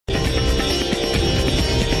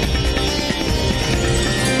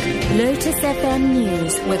Lotus FM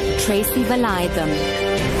News with Tracy Valaydham.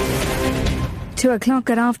 2 o'clock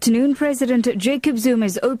at afternoon, President Jacob Zuma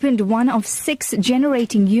has opened one of 6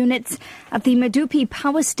 generating units at the Medupi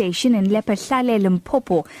power station in Lephalale,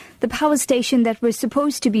 Limpopo. The power station that was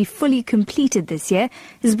supposed to be fully completed this year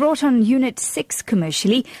has brought on Unit 6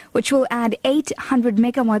 commercially, which will add 800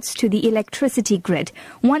 megawatts to the electricity grid.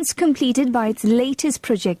 Once completed by its latest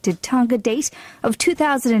projected target date of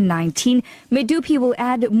 2019, Medupi will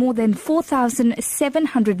add more than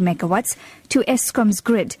 4,700 megawatts to Eskom's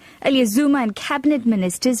grid. Earlier, Zuma and cabinet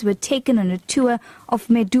ministers were taken on a tour of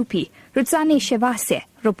Medupi. Rutsane Shevase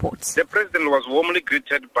reports. The president was warmly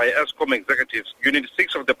greeted by Eskom executives. Unit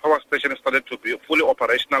 6 of the power station started to be fully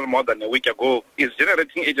operational more than a week ago. It's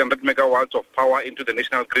generating 800 megawatts of power into the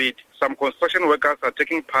national grid. Some construction workers are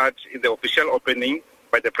taking part in the official opening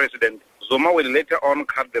by the president. Zuma will later on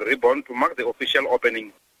cut the ribbon to mark the official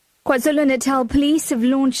opening. KwaZulu-Natal police have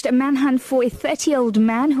launched a manhunt for a 30-year-old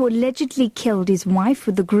man who allegedly killed his wife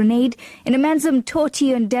with a grenade in Amanzim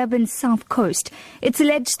Toti on Durban's south coast. It's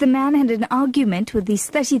alleged the man had an argument with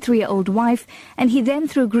his 33-year-old wife and he then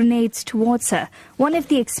threw grenades towards her. One of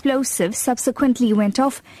the explosives subsequently went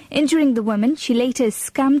off, injuring the woman. She later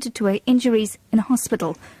succumbed to her injuries in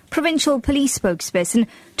hospital. Provincial police spokesperson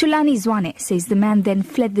Thulani Zwane says the man then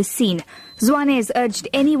fled the scene. Zwane has urged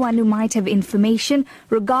anyone who might have information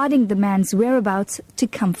regarding the man's whereabouts to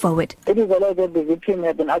come forward. It is alleged that the victim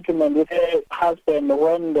had an argument with her husband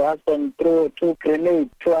when the husband threw 2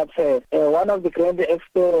 grenades towards her. One of the grenades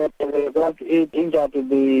exploded and it injured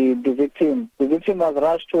the victim. The victim was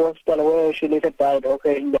rushed to hospital where she later died of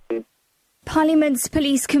her injuries. Parliament's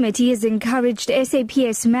Police Committee has encouraged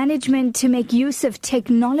SAPS management to make use of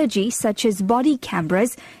technology such as body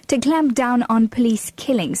cameras to clamp down on police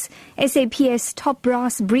killings. SAPS top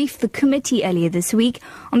brass briefed the committee earlier this week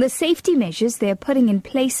on the safety measures they are putting in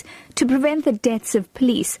place to prevent the deaths of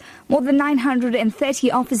police. More than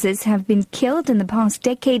 930 officers have been killed in the past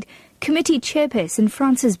decade. Committee chairperson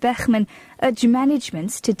Francis Bechman urged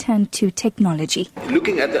managements to turn to technology.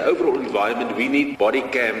 Looking at the overall environment, we need body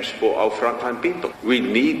cams for our frontline people. We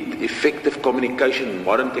need effective communication,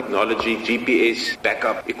 modern technology, GPS,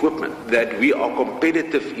 backup equipment, that we are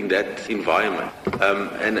competitive in that environment.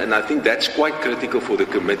 And I think that's quite critical for the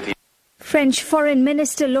committee. French Foreign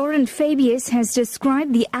Minister Laurent Fabius has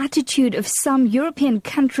described the attitude of some European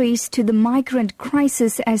countries to the migrant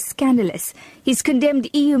crisis as scandalous. He's condemned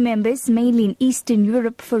EU members, mainly in Eastern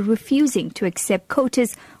Europe, for refusing to accept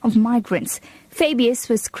quotas of migrants. Fabius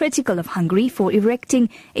was critical of Hungary for erecting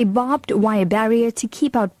a barbed wire barrier to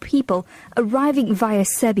keep out people arriving via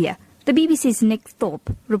Serbia. The BBC's Nick Thorpe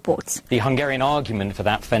reports. The Hungarian argument for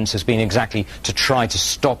that fence has been exactly to try to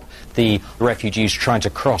stop the refugees trying to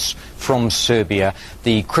cross from Serbia.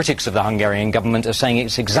 The critics of the Hungarian government are saying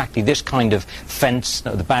it's exactly this kind of fence,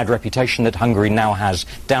 the bad reputation that Hungary now has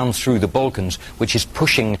down through the Balkans, which is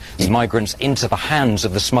pushing the migrants into the hands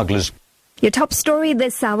of the smugglers. Your top story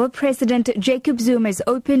this hour, President Jacob Zuma has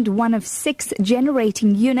opened one of 6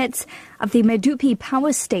 generating units at the Medupi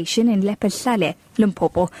power station in Lephalale,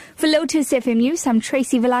 Limpopo. For Lotus FM News, I'm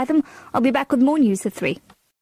Tracy Valaydham. I'll be back with more news at 3.